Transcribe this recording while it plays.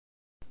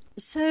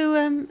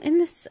In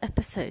this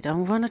episode, I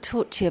want to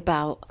talk to you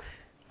about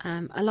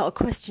a lot of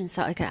questions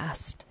that I get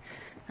asked.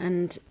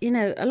 And,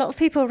 a lot of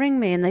people ring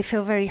me and they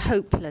feel very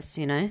hopeless.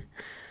 And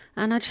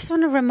I just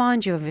want to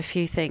remind you of a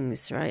few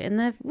things, right? And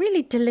they're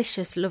really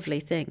delicious, lovely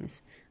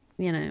things.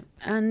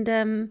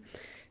 And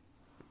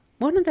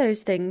one of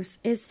those things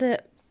is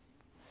that,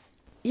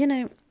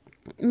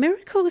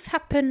 miracles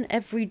happen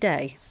every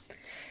day.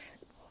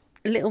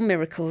 Little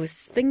miracles.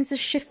 Things are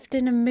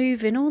shifting and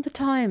moving all the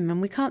time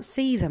and we can't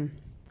see them.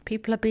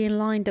 People are being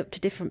lined up to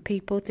different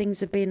people.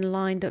 Things are being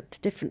lined up to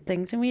different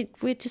things. And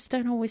we just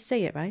don't always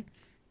see it, right?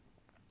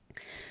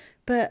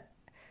 But,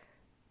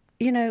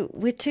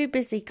 we're too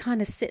busy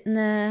kind of sitting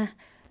there,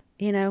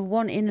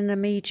 wanting an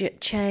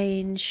immediate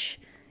change,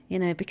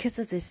 because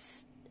of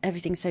this,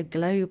 everything's so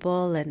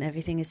global and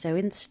everything is so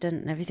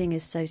instant and everything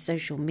is so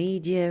social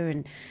media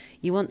and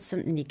you want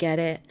something, you get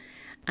it.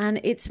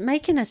 And it's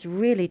making us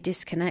really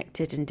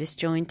disconnected and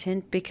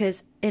disjointed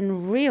because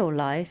in real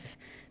life,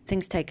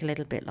 things take a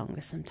little bit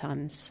longer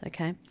sometimes,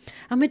 okay?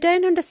 And we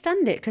don't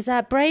understand it because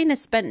our brain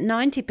has spent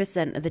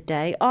 90% of the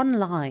day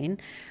online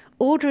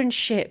ordering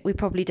shit we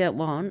probably don't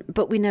want,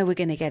 but we know we're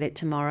going to get it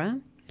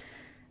tomorrow.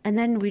 And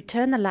then we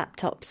turn the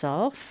laptops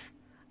off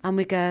and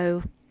we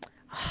go,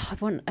 oh, I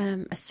want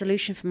a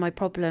solution for my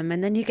problem.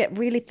 And then you get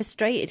really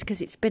frustrated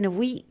because it's been a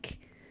week.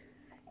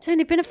 It's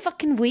only been a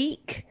fucking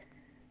week,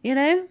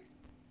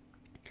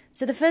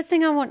 So the first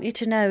thing I want you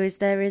to know is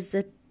there is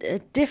a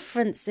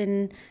difference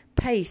in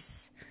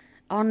pace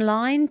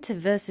online to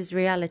versus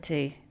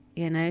reality,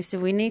 so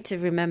we need to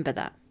remember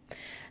that.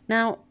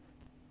 Now,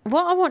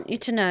 what I want you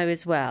to know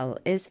as well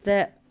is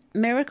that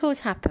miracles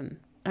happen,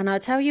 and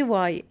I'll tell you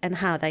why and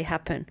how they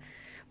happen.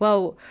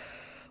 Well,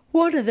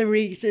 one of the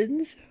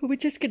reasons, we're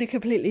just going to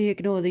completely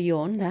ignore the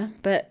yawn there,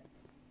 but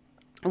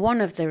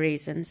one of the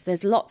reasons,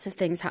 there's lots of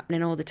things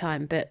happening all the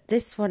time, but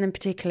this one in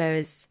particular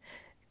is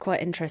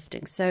quite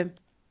interesting. So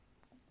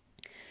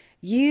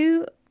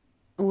you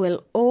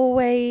will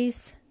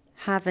always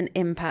have an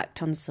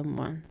impact on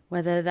someone,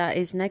 whether that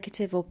is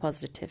negative or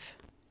positive,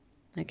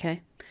 okay?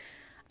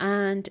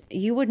 And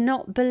you would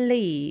not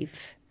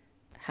believe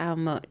how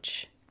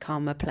much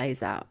karma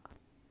plays out.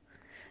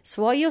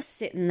 So while you're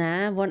sitting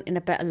there wanting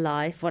a better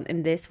life,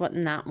 wanting this,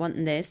 wanting that,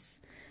 wanting this,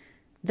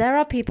 there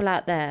are people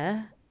out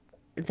there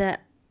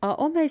that are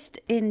almost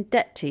in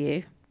debt to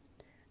you.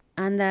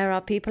 And there are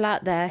people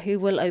out there who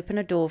will open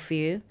a door for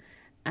you.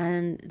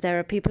 And there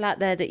are people out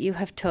there that you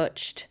have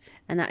touched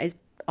and that is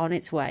on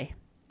its way.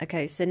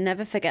 Okay, so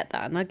never forget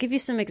that. And I'll give you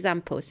some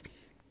examples.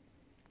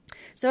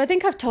 So I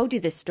think I've told you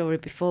this story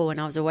before when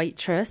I was a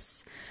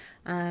waitress.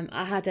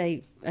 I had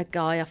a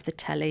guy off the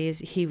telly.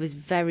 He was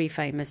very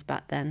famous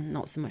back then.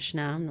 Not so much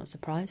now, I'm not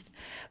surprised.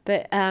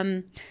 But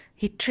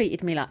he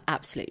treated me like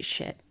absolute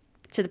shit.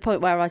 To the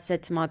point where I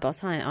said to my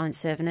boss, I ain't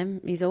serving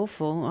him. He's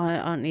awful. I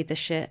don't need the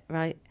shit,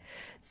 right?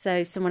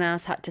 So someone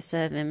else had to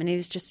serve him and he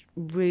was just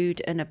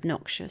rude and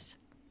obnoxious.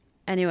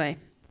 Anyway,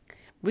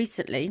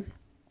 recently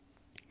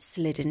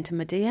slid into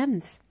my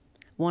DMs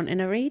wanting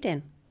a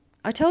reading.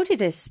 I told you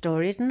this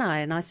story, didn't I?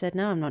 And I said,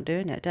 no, I'm not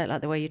doing it. I don't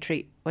like the way you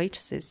treat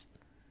waitresses,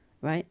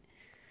 right?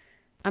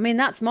 I mean,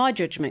 that's my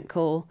judgment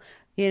call.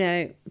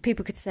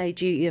 People could say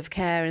duty of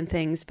care and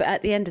things, but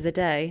at the end of the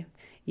day,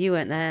 you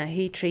weren't there.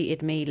 He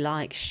treated me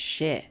like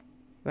shit,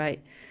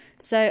 right?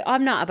 So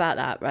I'm not about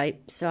that, right?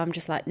 So I'm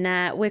just like,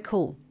 nah, we're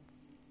cool.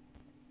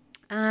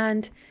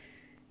 And,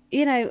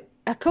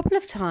 a couple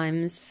of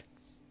times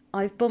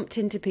I've bumped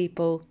into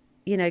people,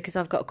 because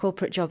I've got a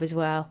corporate job as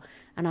well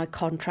and I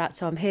contract,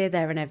 so I'm here,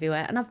 there and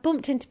everywhere. And I've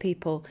bumped into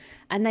people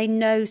and they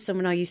know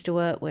someone I used to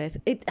work with.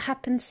 It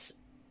happens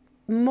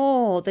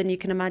more than you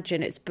can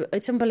imagine.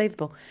 It's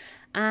unbelievable.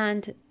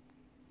 And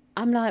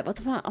I'm like, what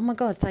the fuck? Oh my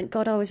God, thank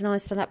God I was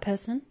nice to that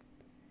person.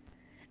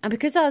 And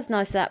because I was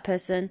nice to that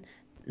person,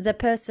 the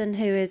person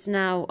who is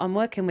now I'm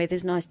working with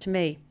is nice to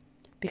me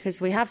because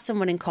we have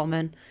someone in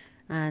common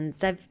and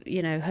they've,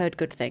 heard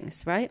good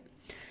things, right?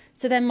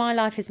 So then my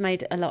life is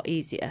made a lot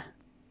easier,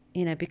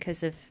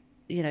 because of,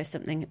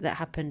 something that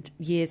happened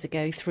years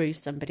ago through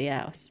somebody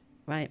else,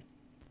 right?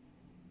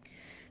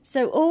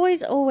 So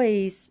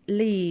always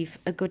leave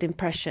a good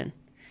impression.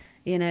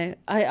 I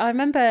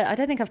remember, I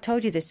don't think I've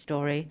told you this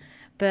story,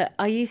 but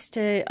I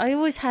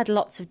always had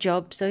lots of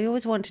jobs. I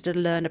always wanted to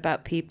learn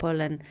about people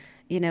and,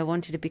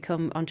 wanted to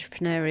become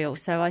entrepreneurial.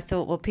 So I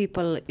thought, well,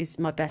 people is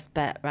my best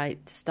bet,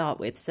 right, to start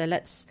with. So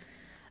let's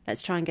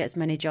try and get as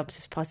many jobs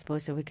as possible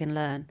so we can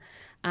learn.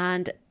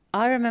 And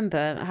I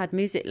remember I had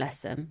music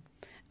lesson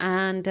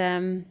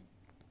and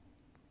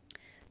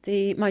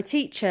my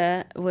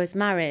teacher was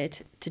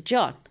married to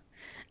John.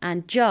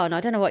 And John,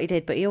 I don't know what he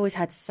did, but he always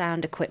had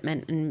sound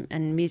equipment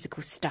and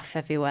musical stuff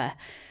everywhere.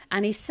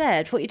 And he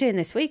said, what are you doing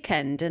this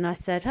weekend? And I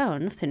said, oh,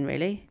 nothing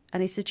really.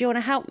 And he said, do you want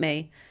to help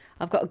me?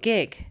 I've got a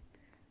gig.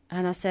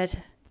 And I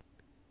said,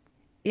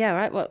 yeah,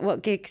 right,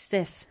 what gig's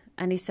this?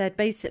 And he said,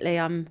 basically,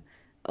 I'm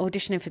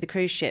auditioning for the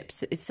cruise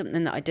ships. It's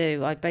something that I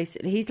do.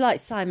 He's like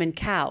Simon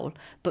Cowell,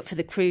 but for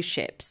the cruise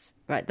ships,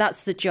 right?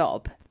 That's the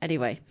job.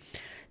 Anyway,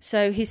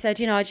 So he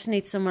said, I just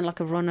need someone like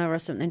a runner or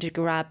something to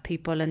grab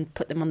people and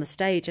put them on the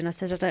stage. And I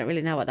said, I don't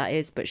really know what that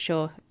is, but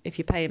sure, if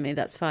you're paying me,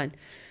 that's fine.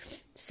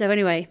 So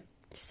anyway,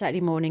 Saturday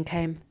morning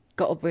came,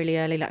 got up really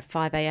early, like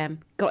 5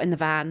 a.m, got in the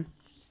van,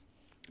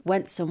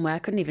 went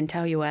somewhere, couldn't even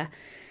tell you where.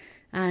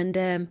 And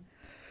it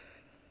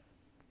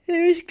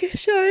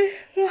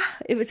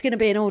was going to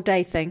be an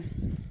all-day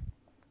thing,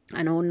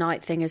 an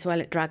all-night thing as well.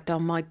 It dragged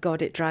on. My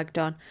God, it dragged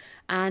on.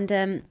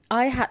 And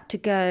I had to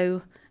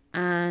go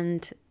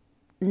and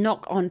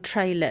knock on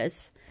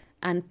trailers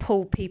and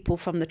pull people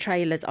from the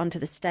trailers onto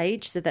the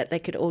stage so that they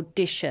could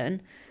audition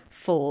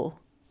for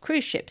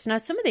cruise ships. Now,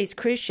 some of these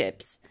cruise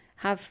ships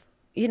have,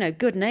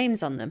 good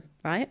names on them,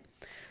 right?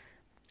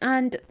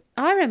 And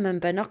I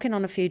remember knocking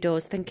on a few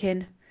doors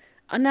thinking,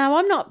 now,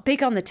 I'm not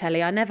big on the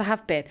telly. I never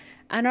have been.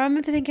 And I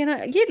remember thinking,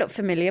 you look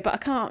familiar, but I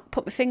can't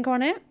put my finger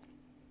on it.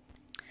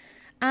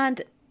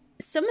 And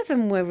some of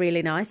them were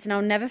really nice, and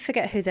I'll never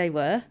forget who they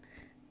were.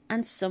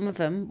 And some of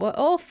them were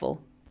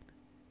awful.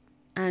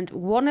 And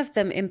one of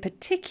them in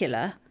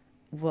particular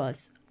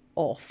was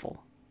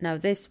awful. Now,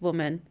 this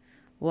woman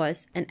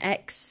was an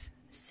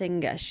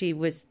ex-singer. She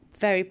was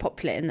very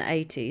popular in the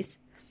 80s.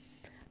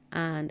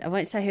 And I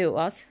won't say who it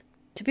was.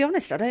 To be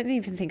honest, I don't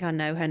even think I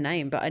know her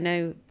name, but I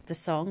know the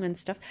song and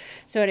stuff.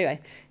 So anyway,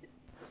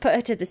 put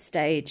her to the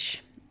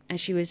stage, and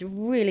she was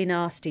really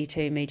nasty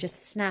to me,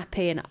 just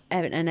snappy and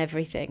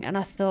everything. And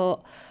I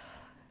thought,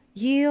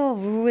 you're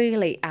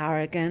really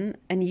arrogant,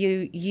 and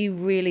you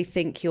really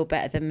think you're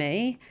better than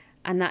me,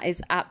 and that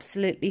is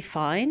absolutely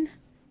fine.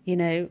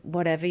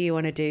 Whatever you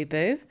want to do,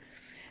 boo.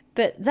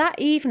 But that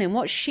evening,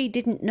 what she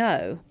didn't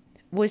know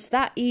was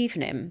that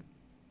evening,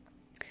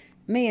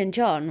 me and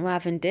John were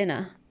having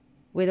dinner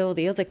with all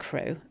the other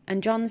crew,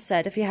 and John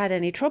said, have you had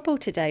any trouble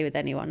today with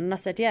anyone? And I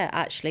said, yeah,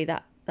 actually,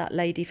 that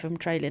lady from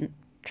Trailer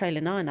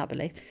 9, I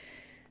believe.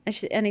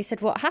 And he said,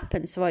 what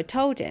happened? So I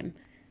told him,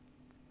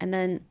 and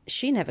then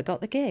she never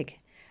got the gig.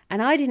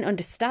 And I didn't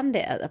understand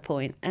it at that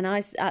point. And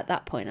I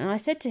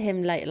said to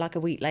him later, like a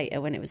week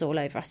later when it was all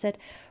over, I said,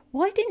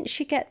 why didn't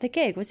she get the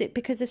gig? Was it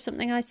because of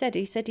something I said?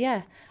 He said,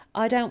 yeah,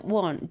 I don't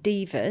want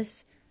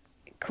divas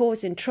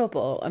causing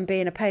trouble and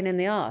being a pain in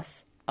the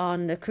arse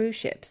on the cruise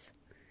ships.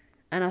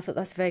 And I thought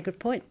that's a very good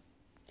point.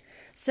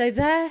 So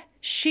there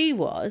she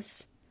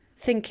was,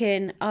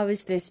 thinking I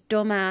was this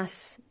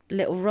dumbass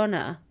little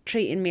runner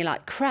treating me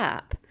like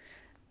crap.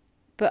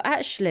 But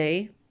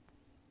actually,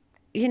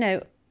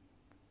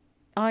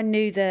 I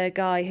knew the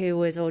guy who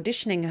was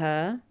auditioning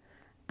her,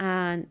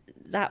 and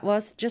that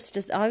was just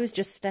as I was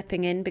just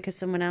stepping in because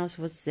someone else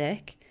was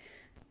sick,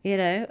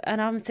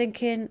 and I'm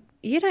thinking,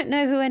 you don't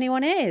know who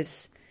anyone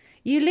is.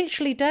 You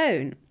literally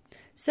don't.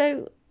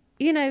 So,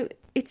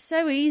 it's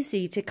so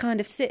easy to kind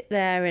of sit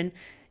there and,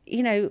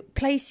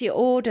 place your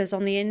orders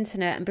on the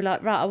internet and be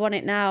like, right, I want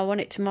it now, I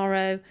want it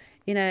tomorrow,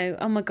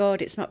 oh my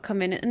God, it's not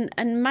coming,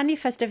 and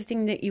manifest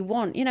everything that you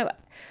want,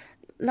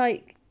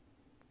 like,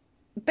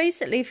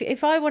 basically,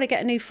 if I want to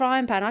get a new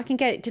frying pan, I can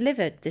get it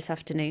delivered this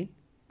afternoon.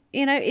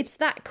 It's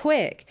that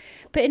quick.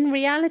 But in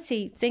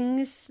reality,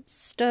 things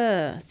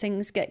stir,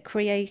 things get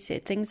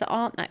created, things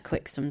aren't that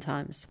quick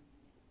sometimes,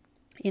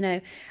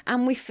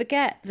 and we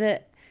forget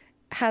that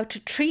how to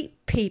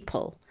treat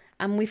people,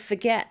 and we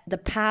forget the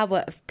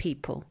power of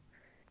people,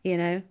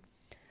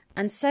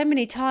 and so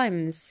many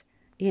times,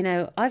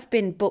 I've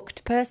been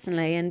booked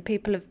personally, and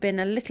people have been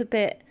a little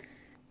bit,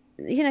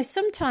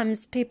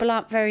 sometimes people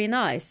aren't very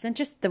nice, and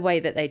just the way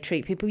that they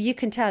treat people, you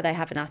can tell they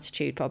have an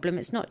attitude problem.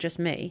 It's not just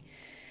me.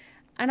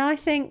 And I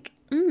think,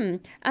 and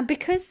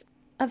because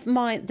of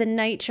the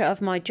nature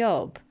of my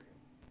job,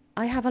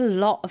 I have a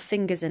lot of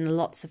fingers in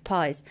lots of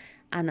pies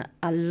and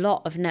a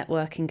lot of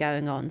networking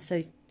going on.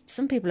 So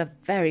some people are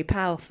very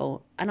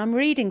powerful, and I'm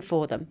reading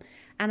for them,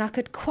 and I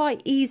could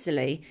quite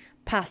easily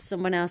pass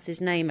someone else's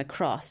name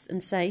across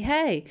and say,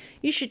 hey,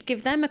 you should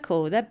give them a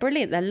call. They're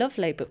brilliant. They're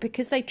lovely. But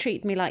because they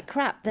treat me like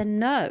crap, then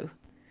no,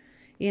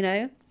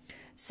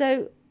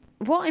 So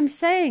what I'm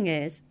saying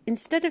is,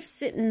 instead of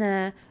sitting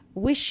there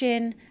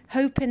wishing,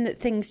 hoping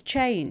that things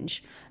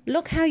change,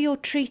 look how you're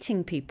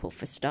treating people,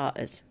 for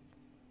starters.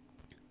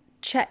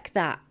 Check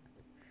that.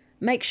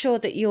 Make sure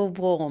that you're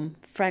warm,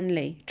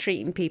 friendly,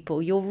 treating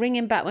people. You're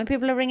ringing back. When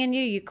people are ringing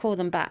you, you call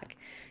them back.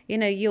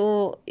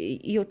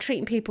 You're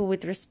treating people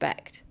with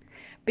respect,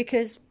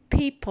 because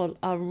people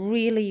are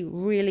really,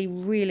 really,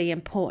 really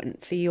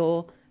important for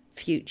your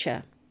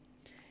future.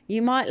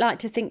 You might like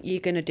to think you're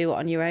going to do it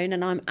on your own,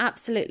 and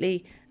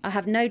I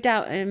have no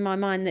doubt in my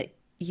mind that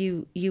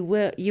you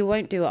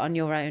won't do it on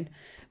your own.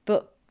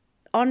 But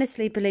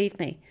honestly, believe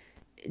me,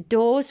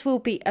 doors will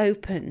be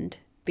opened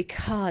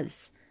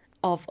because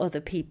of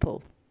other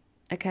people,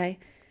 okay?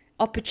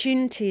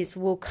 Opportunities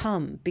will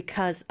come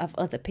because of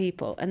other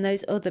people, and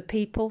those other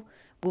people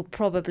will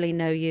probably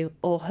know you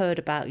or heard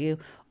about you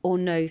or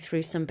know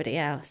through somebody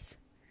else.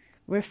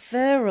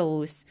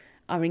 Referrals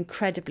are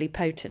incredibly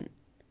potent,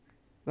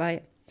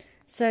 right?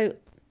 So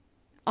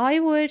I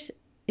would,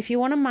 if you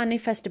want to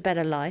manifest a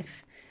better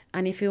life,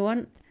 and if you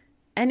want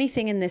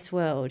anything in this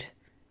world,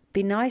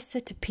 be nicer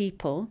to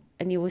people,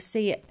 and you will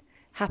see it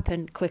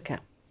happen quicker.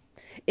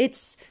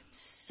 It's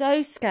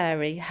so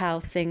scary how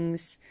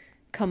things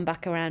come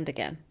back around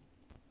again.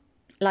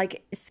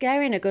 Like,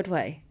 scary in a good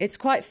way. It's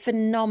quite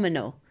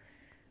phenomenal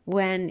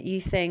when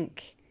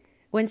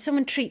when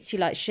someone treats you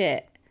like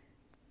shit,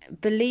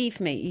 believe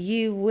me,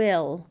 you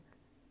will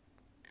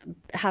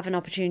have an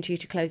opportunity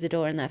to close the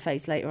door in their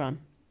face later on,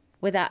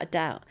 without a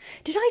doubt.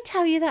 Did I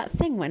tell you that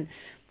thing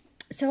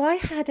so I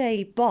had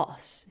a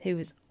boss who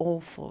was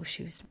awful.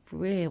 She was a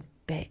real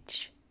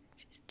bitch.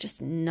 She was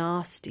just a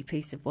nasty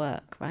piece of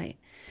work, right?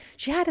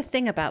 She had a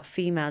thing about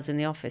females in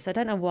the office. I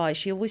don't know why.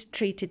 She always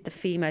treated the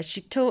females.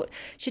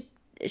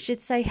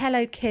 She'd say,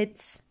 hello,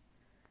 kids.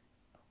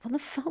 What the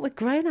fuck? We're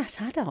grown-ass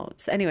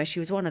adults. Anyway, she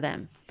was one of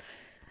them.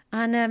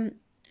 And,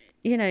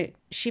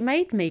 she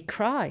made me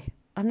cry.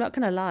 I'm not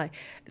going to lie.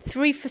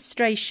 Through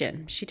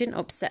frustration. She didn't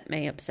upset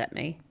me.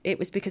 It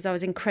was because I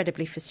was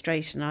incredibly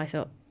frustrated. And I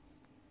thought,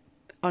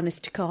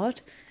 honest to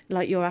God,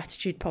 like, your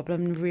attitude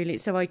problem, really.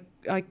 So I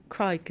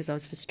cried because I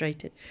was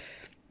frustrated.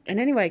 And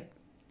anyway,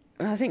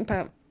 I think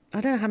I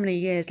don't know how many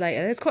years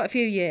later. There's quite a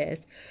few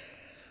years.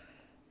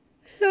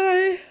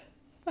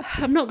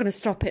 I'm not going to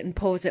stop it and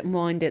pause it and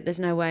wind it. There's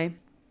no way.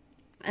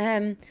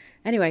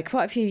 Anyway,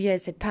 quite a few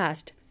years had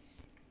passed.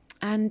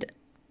 And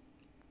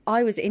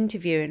I was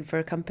interviewing for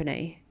a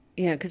company,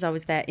 because I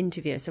was their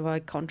interviewer, so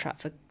I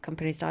contract for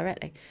companies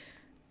directly.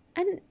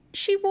 And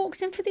she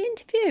walks in for the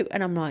interview,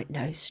 and I'm like,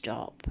 no,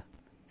 stop.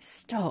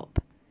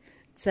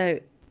 So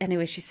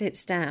anyway, she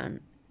sits down,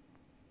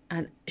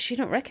 and she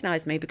don't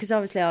recognise me because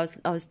obviously I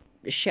was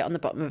shit on the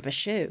bottom of a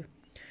shoe.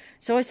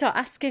 So I start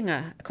asking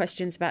her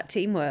questions about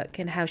teamwork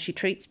and how she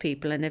treats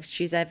people and if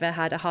she's ever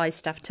had a high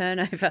staff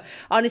turnover.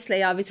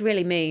 Honestly, I was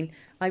really mean.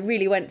 I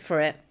really went for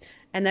it.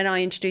 And then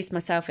I introduced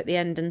myself at the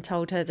end and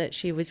told her that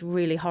she was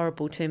really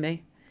horrible to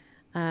me.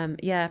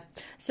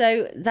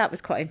 So that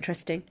was quite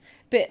interesting.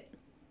 But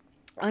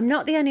I'm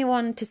not the only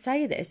one to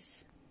say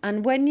this.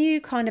 And when you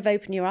kind of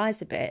open your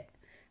eyes a bit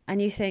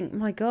and you think,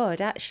 my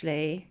God,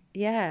 actually,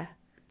 yeah.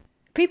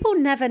 People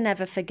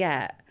never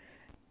forget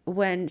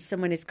when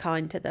someone is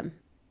kind to them.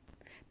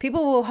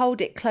 People will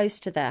hold it close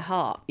to their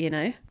heart,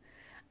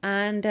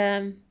 and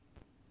they'll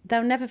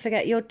never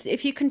forget.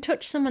 If you can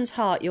touch someone's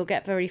heart, you'll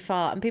get very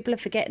far. And people are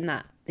forgetting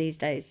that these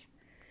days,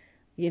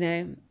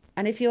 And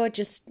if you're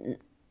just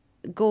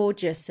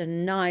gorgeous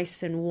and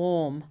nice and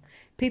warm,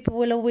 people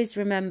will always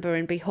remember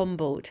and be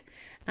humbled.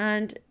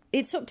 And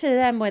it's up to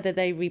them whether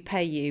they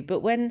repay you.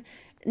 But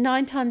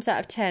 9 times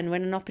out of 10,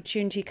 when an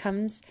opportunity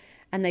comes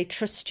and they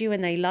trust you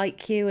and they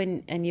like you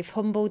and you've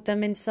humbled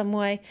them in some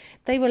way,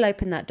 they will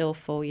open that door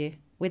for you.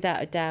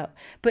 Without a doubt.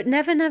 But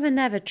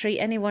never treat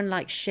anyone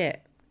like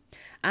shit.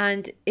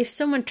 And if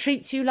someone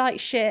treats you like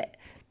shit,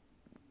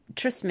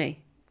 trust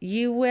me,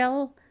 you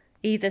will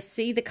either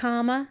see the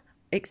karma,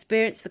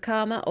 experience the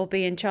karma, or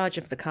be in charge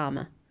of the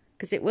karma.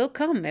 Because it will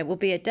come. It will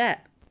be a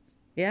debt.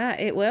 Yeah,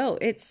 it will.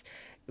 It's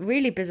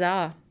really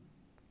bizarre.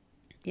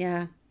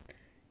 Yeah.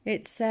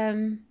 It's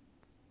the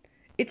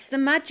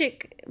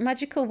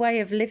magical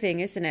way of living,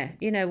 isn't it?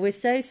 We're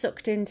so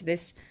sucked into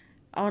this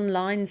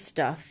online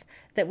stuff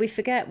that we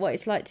forget what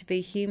it's like to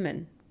be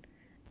human,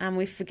 and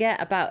we forget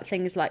about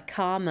things like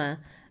karma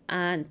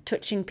and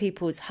touching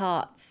people's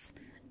hearts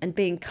and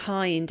being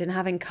kind and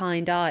having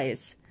kind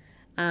eyes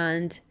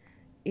and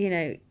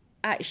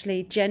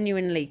actually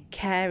genuinely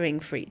caring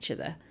for each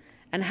other,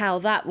 and how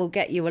that will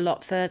get you a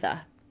lot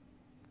further.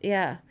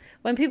 Yeah,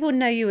 when people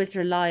know you as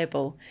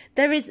reliable,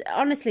 there is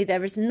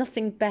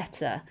nothing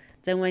better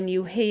than when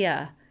you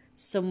hear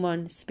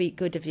someone speak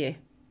good of you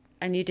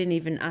and you didn't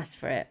even ask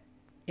for it.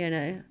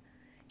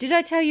 Did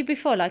I tell you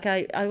before, like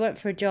I went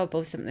for a job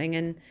or something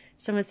and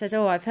someone says,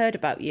 oh, I've heard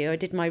about you. I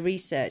did my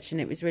research and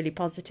it was really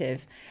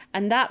positive.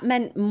 And that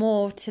meant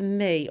more to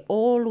me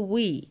all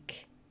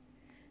week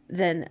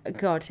than,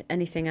 God,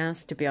 anything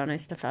else, to be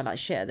honest. I felt like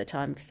shit at the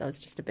time because I was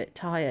just a bit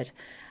tired.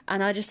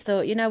 And I just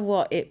thought, you know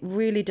what? It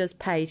really does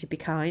pay to be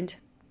kind.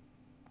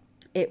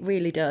 It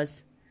really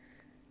does.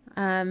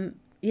 So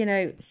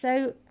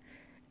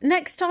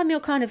next time you're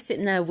kind of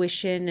sitting there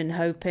wishing and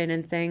hoping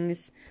and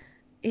things,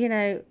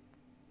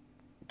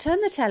 turn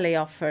the telly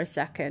off for a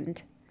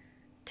second,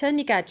 turn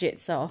your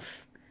gadgets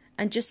off,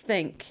 and just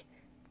think,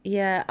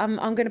 yeah, I'm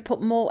going to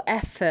put more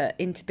effort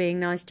into being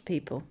nice to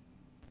people.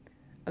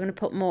 I'm going to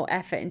put more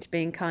effort into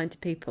being kind to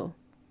people.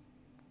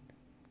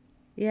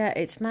 Yeah,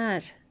 it's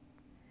mad.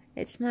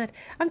 It's mad.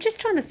 I'm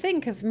just trying to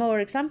think of more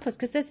examples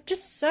because there's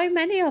just so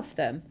many of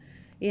them,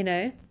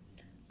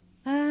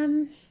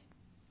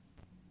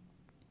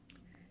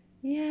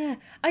 Yeah,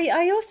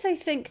 I also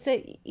think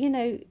that,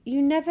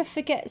 you never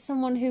forget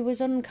someone who was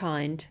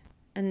unkind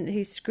and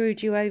who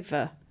screwed you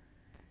over.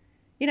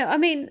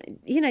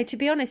 To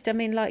be honest,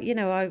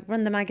 I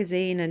run the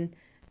magazine and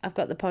I've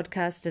got the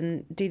podcast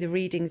and do the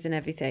readings and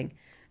everything.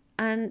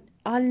 And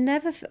I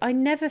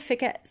never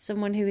forget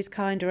someone who is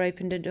kind or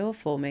opened a door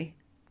for me.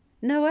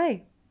 No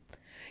way.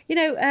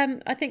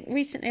 I think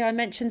recently I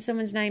mentioned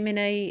someone's name in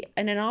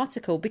an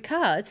article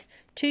because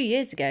 2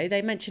 years ago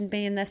they mentioned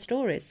me in their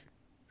stories.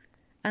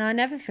 And I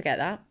never forget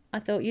that. I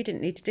thought you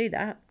didn't need to do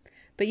that.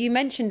 But you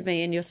mentioned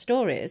me in your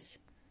stories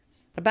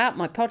about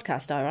my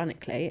podcast,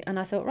 ironically, and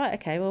I thought, right,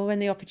 okay, well, when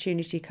the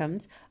opportunity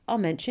comes, I'll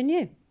mention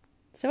you.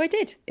 So I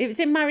did. It was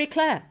in Marie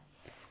Claire.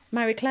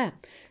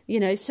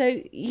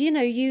 So,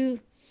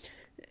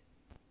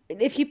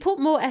 if you put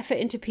more effort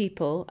into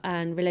people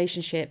and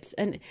relationships,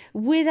 and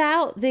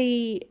without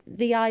the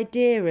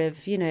idea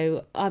of,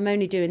 I'm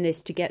only doing this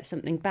to get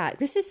something back.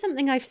 This is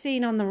something I've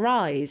seen on the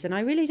rise, and I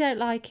really don't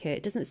like it.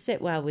 It doesn't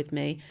sit well with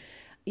me.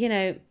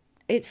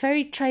 It's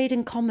very trade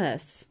and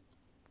commerce,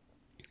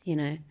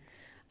 and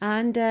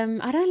I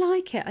don't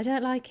like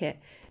it.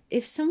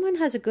 If someone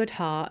has a good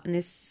heart and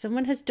if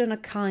someone has done a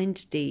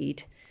kind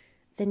deed,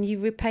 then you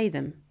repay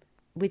them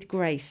with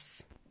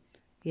grace,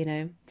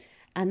 and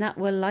that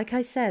will, like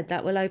I said,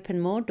 that will open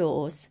more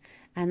doors,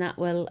 and that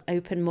will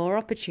open more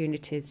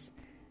opportunities,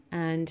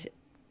 and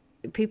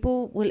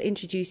people will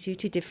introduce you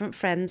to different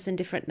friends and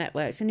different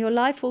networks, and your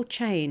life will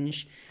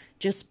change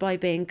just by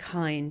being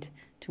kind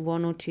to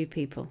one or two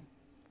people,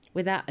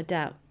 without a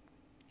doubt,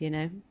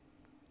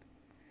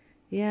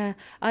 Yeah,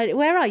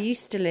 where I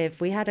used to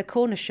live, we had a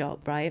corner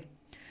shop, right?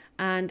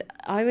 And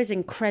I was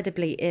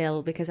incredibly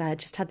ill because I had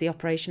just had the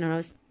operation and I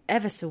was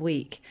ever so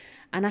weak.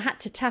 And I had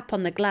to tap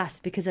on the glass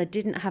because I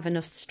didn't have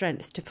enough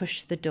strength to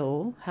push the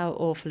door. How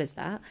awful is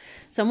that?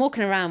 So I'm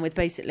walking around with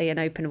basically an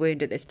open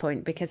wound at this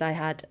point because I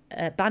had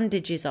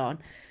bandages on,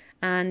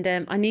 and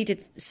I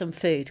needed some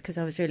food because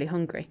I was really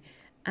hungry.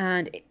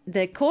 And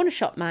the corner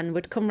shop man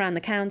would come around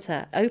the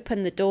counter,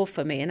 open the door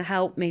for me and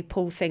help me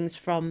pull things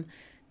from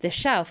the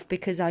shelf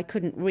because I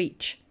couldn't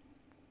reach.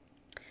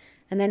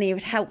 And then he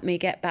would help me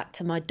get back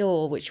to my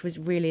door, which was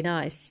really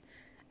nice.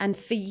 And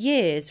for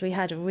years, we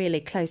had a really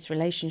close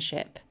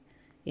relationship,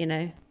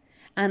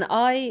 And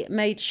I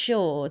made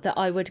sure that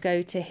I would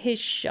go to his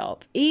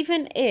shop,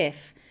 even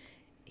if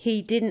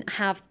he didn't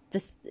have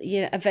this,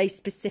 a very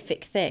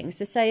specific thing.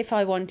 So say if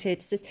I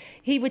wanted,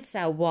 he would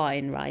sell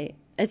wine, right?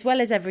 As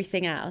well as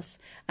everything else.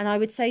 And I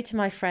would say to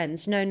my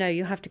friends, no,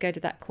 you have to go to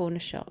that corner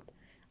shop.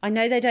 I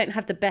know they don't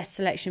have the best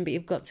selection, but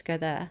you've got to go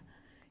there,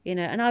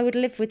 And I would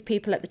live with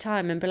people at the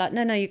time and be like,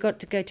 no, you've got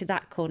to go to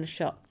that corner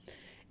shop,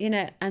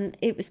 And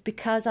it was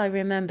because I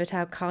remembered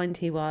how kind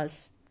he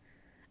was.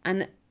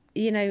 And,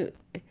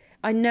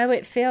 I know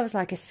it feels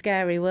like a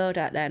scary world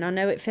out there. And I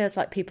know it feels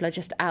like people are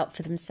just out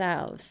for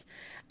themselves.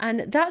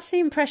 And that's the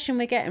impression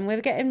we're getting. We're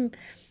getting,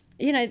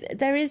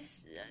 there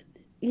is...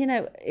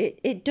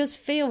 it does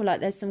feel like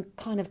there's some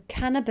kind of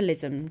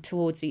cannibalism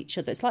towards each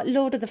other. It's like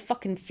Lord of the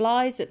fucking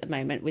Flies at the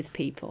moment with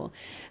people.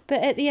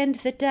 But at the end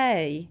of the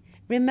day,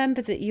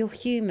 remember that you're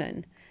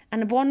human,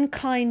 and one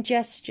kind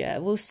gesture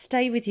will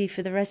stay with you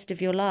for the rest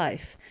of your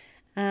life.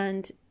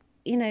 And,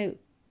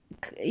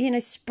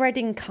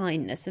 spreading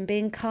kindness and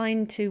being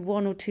kind to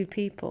one or two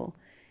people,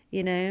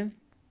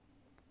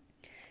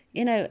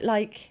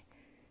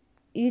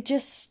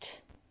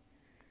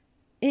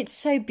 it's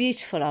so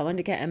beautiful. I want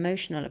to get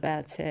emotional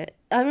about it.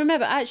 I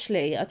remember,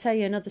 actually, I'll tell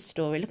you another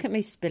story. Look at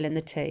me spilling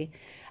the tea.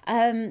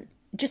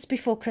 Just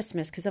before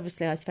Christmas, because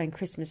obviously I spend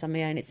Christmas on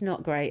my own. It's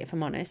not great, if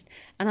I'm honest.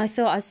 And I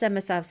thought I'd send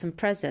myself some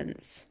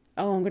presents.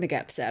 Oh, I'm going to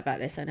get upset about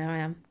this. I know I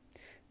am.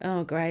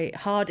 Oh, great.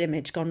 Hard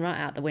image gone right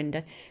out the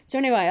window. So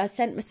anyway, I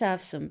sent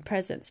myself some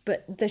presents.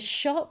 But the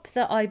shop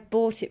that I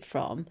bought it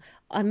from,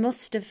 I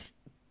must have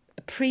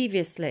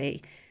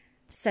previously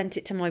sent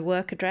it to my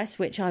work address,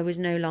 which I was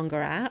no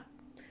longer at.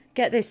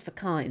 Get this for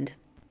kind.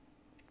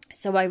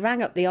 So I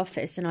rang up the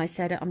office and I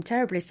said, I'm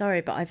terribly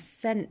sorry, but I've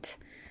sent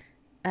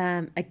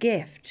a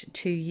gift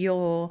to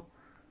your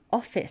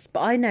office, but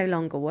I no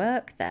longer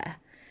work there.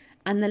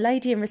 And the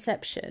lady in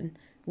reception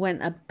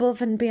went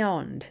above and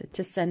beyond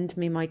to send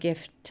me my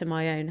gift to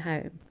my own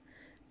home.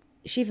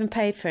 She even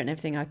paid for it and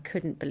everything. I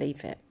couldn't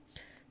believe it.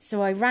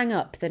 So I rang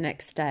up the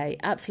next day,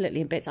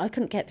 absolutely in bits. I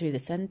couldn't get through the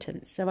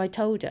sentence. So I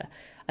told her,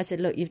 I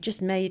said, look, you've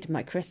just made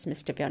my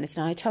Christmas, to be honest.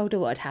 And I told her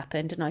what had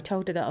happened, and I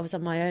told her that I was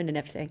on my own and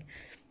everything.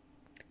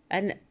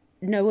 And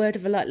no word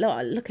of a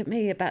lie. Look at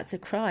me, about to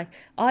cry.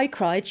 I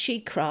cried, she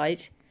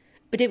cried.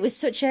 But it was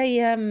such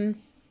a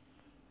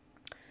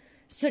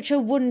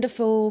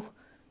wonderful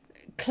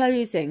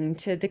closing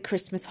to the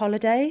Christmas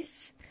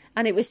holidays.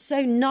 And it was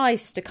so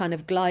nice to kind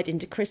of glide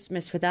into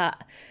Christmas with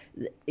that,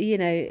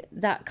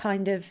 that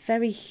kind of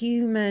very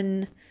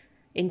human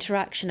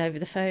interaction over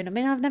the phone. I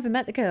mean, I've never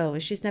met the girl,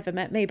 she's never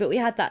met me, but we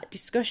had that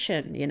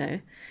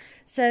discussion,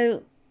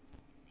 So,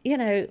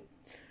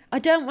 I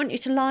don't want you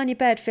to lie in your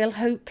bed, feel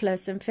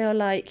hopeless and feel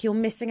like you're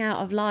missing out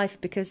of life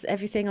because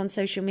everything on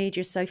social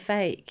media is so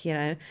fake,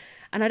 And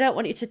I don't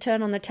want you to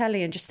turn on the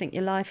telly and just think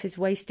your life is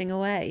wasting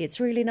away. It's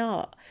really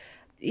not.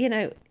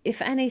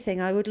 If anything,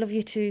 I would love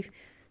you to,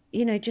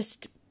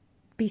 just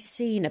be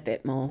seen a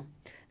bit more.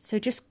 So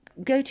just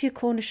go to your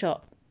corner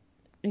shop,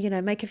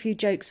 make a few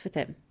jokes with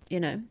him,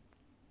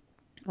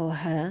 or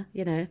her,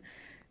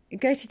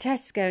 Go to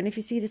Tesco, and if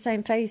you see the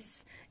same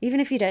face, even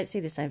if you don't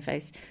see the same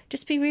face,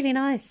 just be really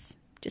nice.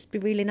 Just be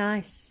really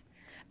nice.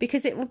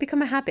 Because it will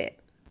become a habit.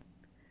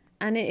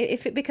 And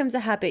if it becomes a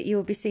habit, you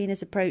will be seen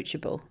as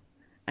approachable.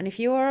 And if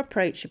you are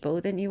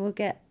approachable, then you will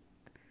get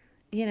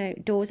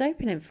doors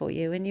opening for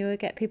you, and you will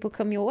get people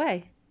come your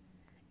way.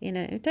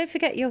 Don't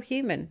forget you're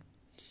human.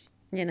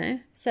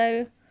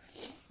 So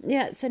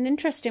yeah, it's an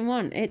interesting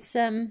one. It's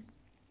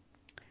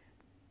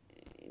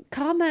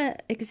karma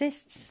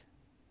exists.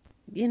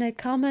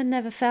 Karma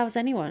never fails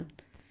anyone.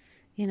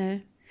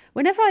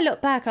 Whenever I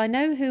look back, I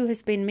know who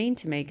has been mean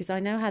to me because I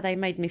know how they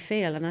made me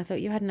feel, and I thought,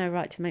 you had no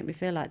right to make me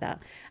feel like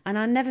that, and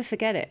I never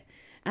forget it.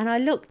 And I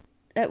look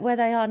at where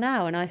they are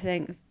now, and I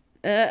think,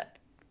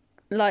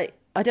 like,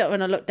 I don't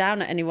want to look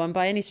down at anyone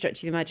by any stretch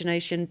of the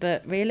imagination,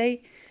 but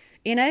really,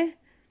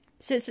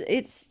 So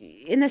it's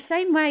in the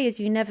same way as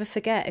you never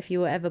forget if you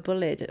were ever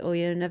bullied, or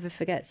you never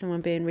forget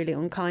someone being really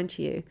unkind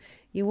to you.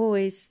 You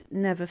always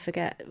never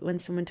forget when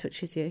someone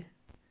touches you.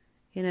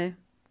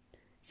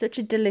 Such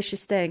a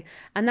delicious thing.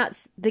 And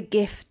that's the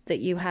gift that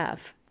you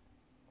have.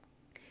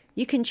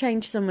 You can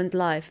change someone's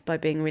life by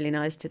being really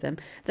nice to them.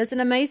 There's an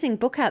amazing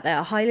book out there.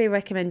 I highly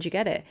recommend you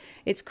get it.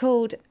 It's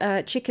called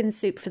Chicken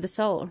Soup for the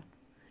Soul.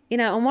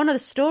 And one of the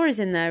stories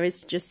in there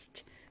is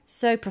just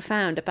so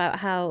profound about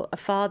how a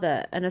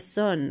father and a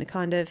son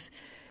kind of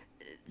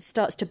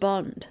starts to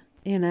bond.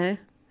 I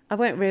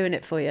won't ruin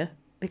it for you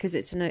because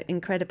it's an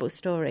incredible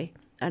story,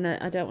 and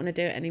I don't want to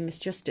do it any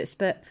misjustice.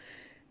 But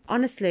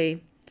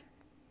honestly,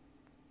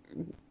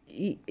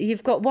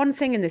 you've got one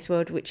thing in this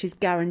world which is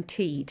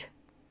guaranteed.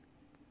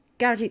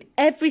 Guaranteed.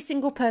 Every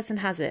single person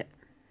has it.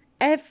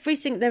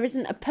 There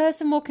isn't a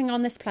person walking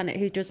on this planet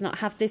who does not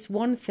have this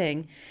one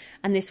thing.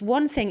 And this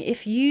one thing,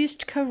 if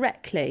used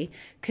correctly,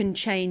 can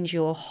change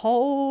your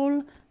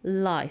whole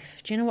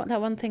life. Do you know what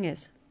that one thing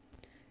is?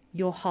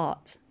 Your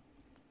heart.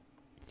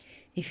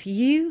 If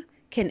you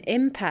can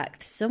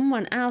impact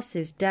someone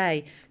else's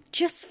day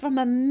just from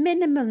a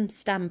minimal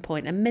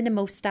standpoint,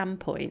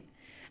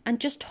 and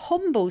just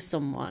humble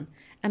someone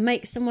and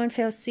make someone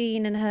feel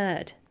seen and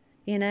heard,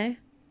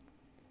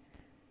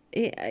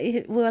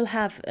 it will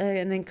have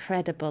an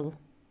incredible,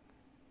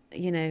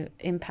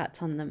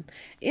 impact on them.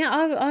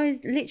 I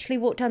literally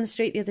walked down the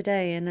street the other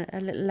day, and a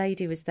little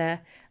lady was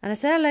there, and I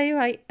said, hello, you're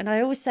right. And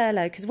I always say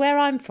hello, because where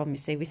I'm from, you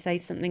see, we say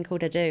something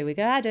called I do. We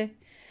go, I do.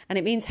 And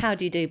it means how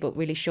do you do, but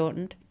really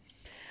shortened.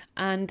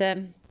 And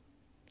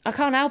I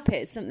can't help it.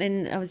 It's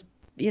something I was,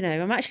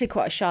 I'm actually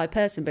quite a shy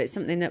person, but it's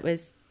something that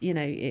was,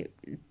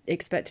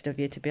 expected of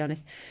you, to be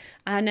honest.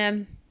 And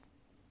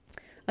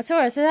I saw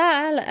her, I said,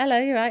 hello,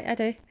 you're right, I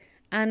do.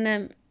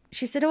 And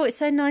she said, oh, it's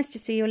so nice to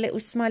see your little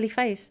smiley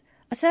face.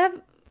 I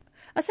said,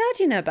 how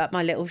do you know about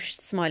my little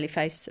smiley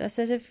face? I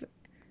said,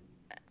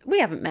 we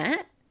haven't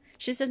met.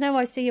 She said, no,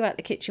 I see you out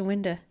the kitchen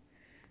window.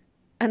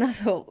 And I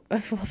thought,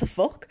 what the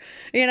fuck?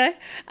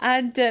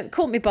 And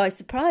caught me by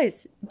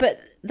surprise. But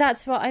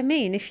that's what I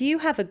mean. If you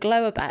have a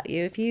glow about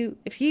you, if you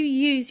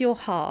use your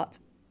heart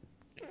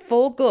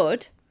for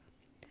good,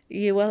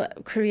 you will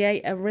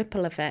create a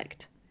ripple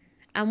effect.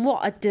 And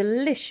what a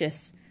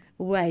delicious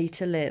way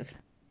to live,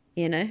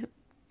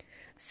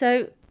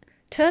 So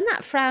turn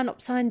that frown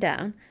upside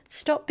down.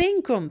 Stop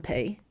being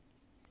grumpy,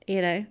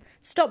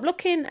 Stop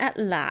looking at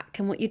lack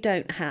and what you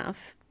don't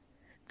have.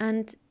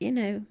 And,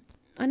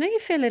 I know you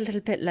feel a little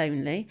bit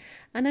lonely,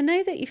 and I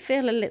know that you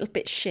feel a little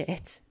bit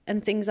shit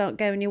and things aren't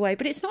going your way,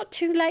 but it's not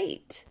too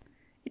late.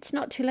 It's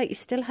not too late. You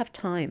still have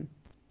time,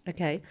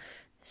 okay?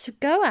 So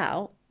go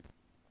out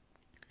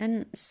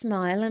and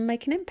smile and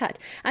make an impact.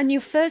 And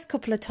your first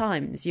couple of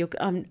times,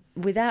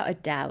 without a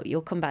doubt,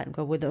 you'll come back and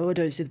go, well, I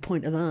don't see the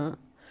point of that.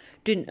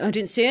 I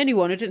didn't see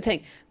anyone, I didn't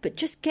think. But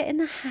just get in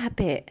the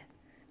habit,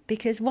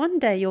 because one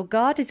day your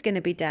guard is going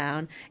to be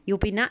down, you'll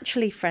be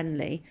naturally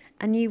friendly,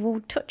 and you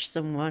will touch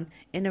someone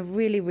in a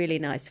really, really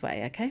nice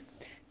way, okay?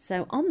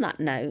 So on that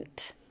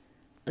note,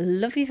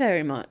 love you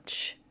very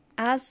much.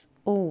 As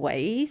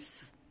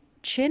always,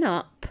 chin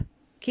up,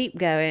 keep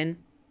going.